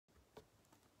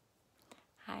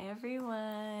Hi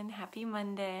everyone, happy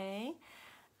Monday.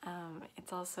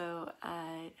 It's also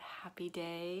a happy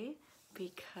day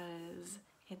because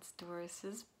it's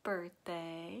Doris's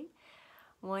birthday.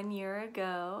 1 year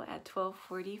ago at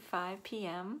 12:45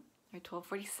 p.m. or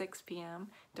 12:46 p.m.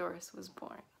 Doris was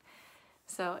born.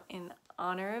 So in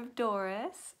honor of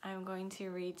Doris, I'm going to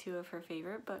read two of her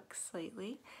favorite books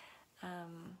lately.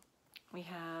 We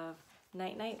have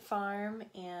Night Night Farm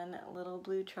and Little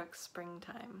Blue Truck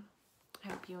Springtime. I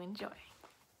hope you enjoy.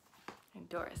 And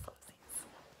Doris loves these.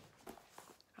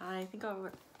 I think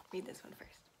I'll read this one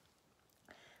first.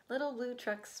 Little Blue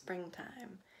Truck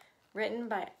Springtime, written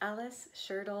by Alice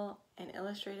Schertle and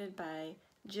illustrated by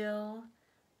Jill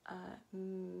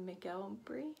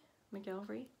McElvery,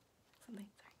 something.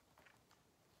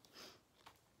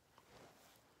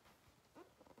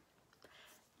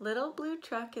 Little Blue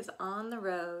Truck is on the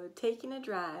road, taking a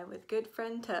drive with good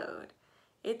friend Toad.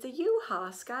 It's a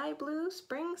U-Haul sky blue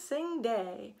spring sing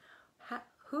day.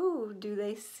 Who do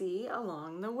they see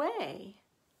along the way?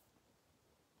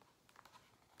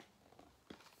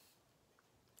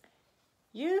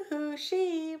 Yoo-hoo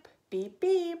sheep, beep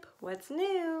beep, what's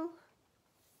new?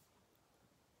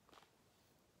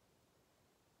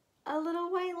 A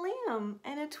little white lamb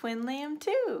and a twin lamb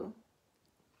too.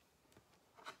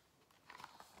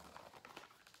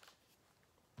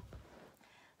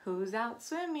 Who's out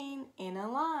swimming in a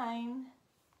line?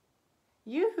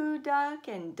 Yoo-hoo duck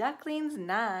and ducklings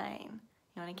 9.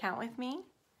 You want to count with me?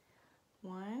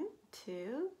 1,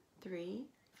 2, 3,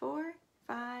 4,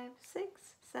 5, 6,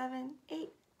 7,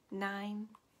 8, 9.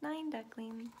 9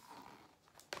 ducklings.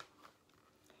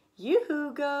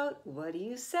 Yoo-hoo goat, what do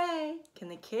you say? Can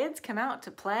the kids come out to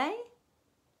play?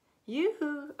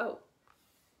 Yoo-hoo, oh.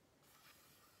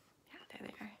 Yeah, there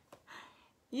they are.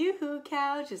 Yoo-hoo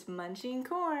cow just munching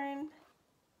corn.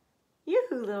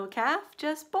 Yoo-hoo little calf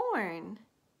just born.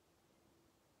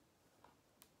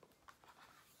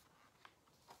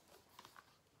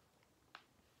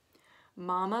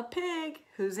 Mama pig,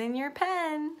 who's in your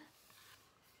pen?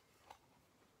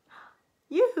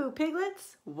 Yoo-hoo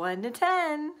piglets, 1 to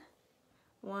 10.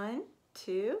 1,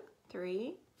 2,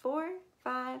 3, 4,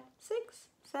 5, 6,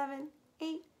 7,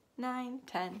 8, 9,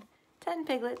 10. 10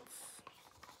 piglets.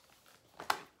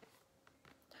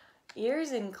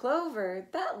 Ears in clover,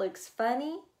 that looks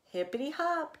funny. Hippity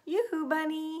hop, yoo-hoo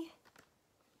bunny.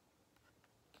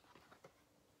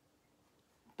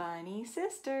 Bunny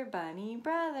sister, bunny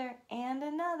brother, and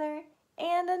another,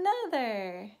 and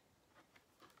another.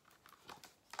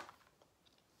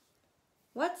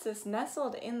 What's this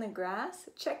nestled in the grass?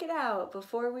 Check it out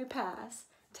before we pass.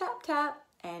 Tap tap,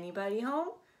 anybody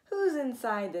home? Who's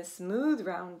inside this smooth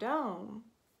round dome?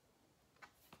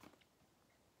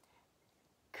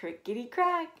 Crickety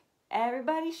crack,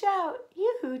 everybody shout,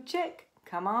 yoo-hoo chick,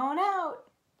 come on out.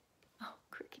 Oh,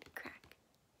 crickety crack.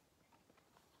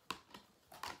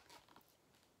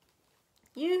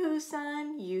 Yoo-hoo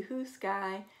sun, yoo-hoo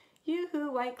sky,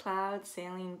 yoo-hoo white clouds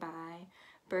sailing by.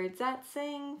 Birds that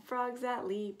sing, frogs that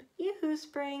leap, yoo-hoo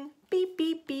spring, beep,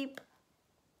 beep, beep.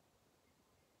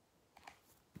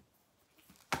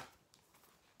 So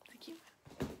cute.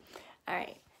 All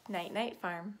right, Night Night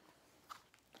Farm.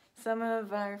 Some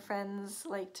of our friends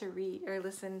like to read or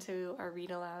listen to our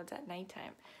read-alouds at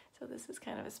nighttime, so this is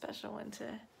kind of a special one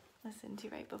to listen to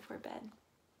right before bed.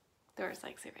 Doris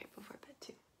likes it right before bed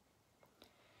too.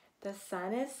 The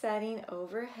sun is setting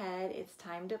overhead. It's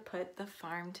time to put the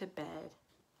farm to bed.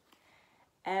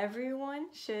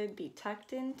 Everyone should be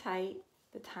tucked in tight.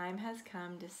 The time has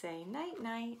come to say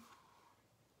night-night.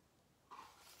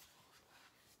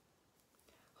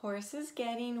 Horses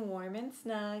getting warm and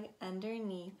snug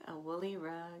underneath a woolly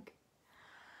rug.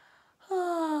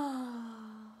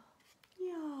 Oh,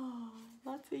 yawn.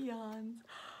 Lots of yawns.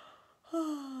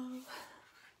 Oh.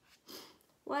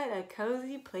 What a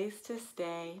cozy place to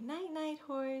stay. Night-night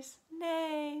horse,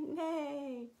 neigh,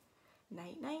 neigh.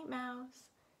 Night-night mouse,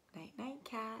 night-night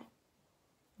cat,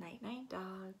 night-night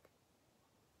dog.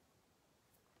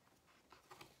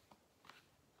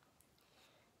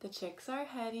 The chicks are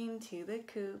heading to the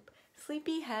coop.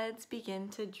 Sleepy heads begin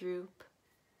to droop.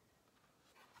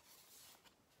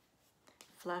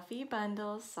 Fluffy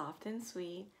bundles, soft and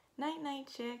sweet.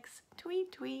 Night-night chicks,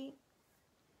 tweet, tweet.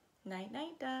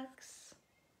 Night-night ducks,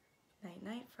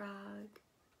 night-night frog.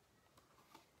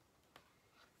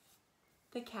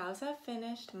 The cows have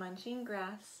finished munching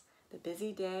grass. The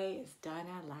busy day is done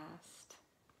at last.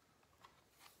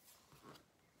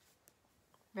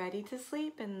 Ready to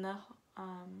sleep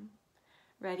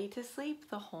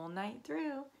the whole night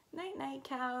through. Night-night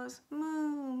cows,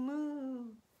 moo, moo.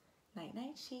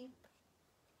 Night-night sheep.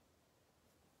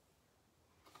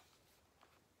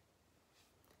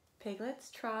 Piglets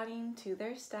trotting to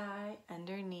their sty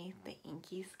underneath the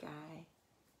inky sky.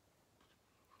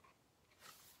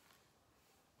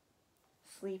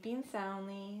 Sleeping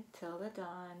soundly till the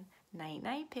dawn. Night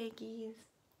night piggies.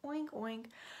 Oink oink.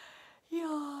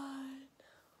 Yawn.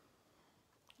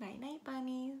 Night night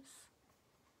bunnies.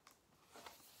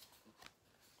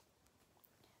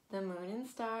 The moon and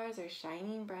stars are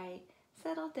shining bright.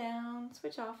 Settle down,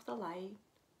 switch off the light.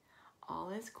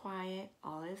 All is quiet,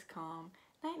 all is calm.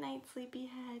 Night night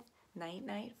sleepyhead. Night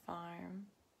night farm.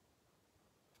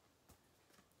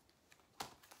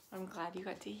 I'm glad you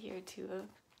got to hear two of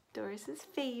Doris's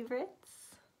favorites.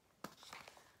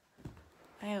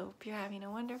 I hope you're having a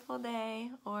wonderful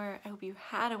day, or I hope you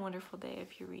had a wonderful day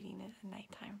if you're reading it at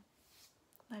nighttime.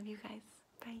 Love you guys.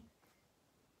 Bye.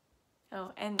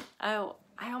 Oh, and I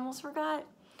almost forgot.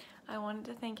 I wanted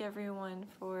to thank everyone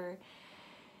for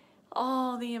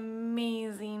all the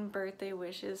amazing birthday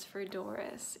wishes for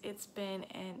Doris. It's been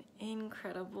an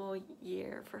incredible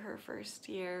year for her first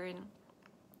year, and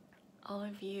all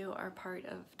of you are part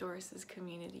of Doris's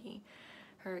community,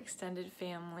 her extended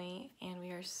family, and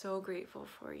we are so grateful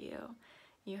for you.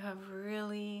 You have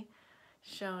really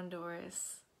shown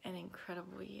Doris an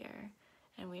incredible year,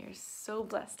 and we are so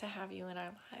blessed to have you in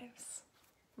our lives.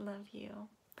 Love you.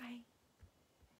 Bye.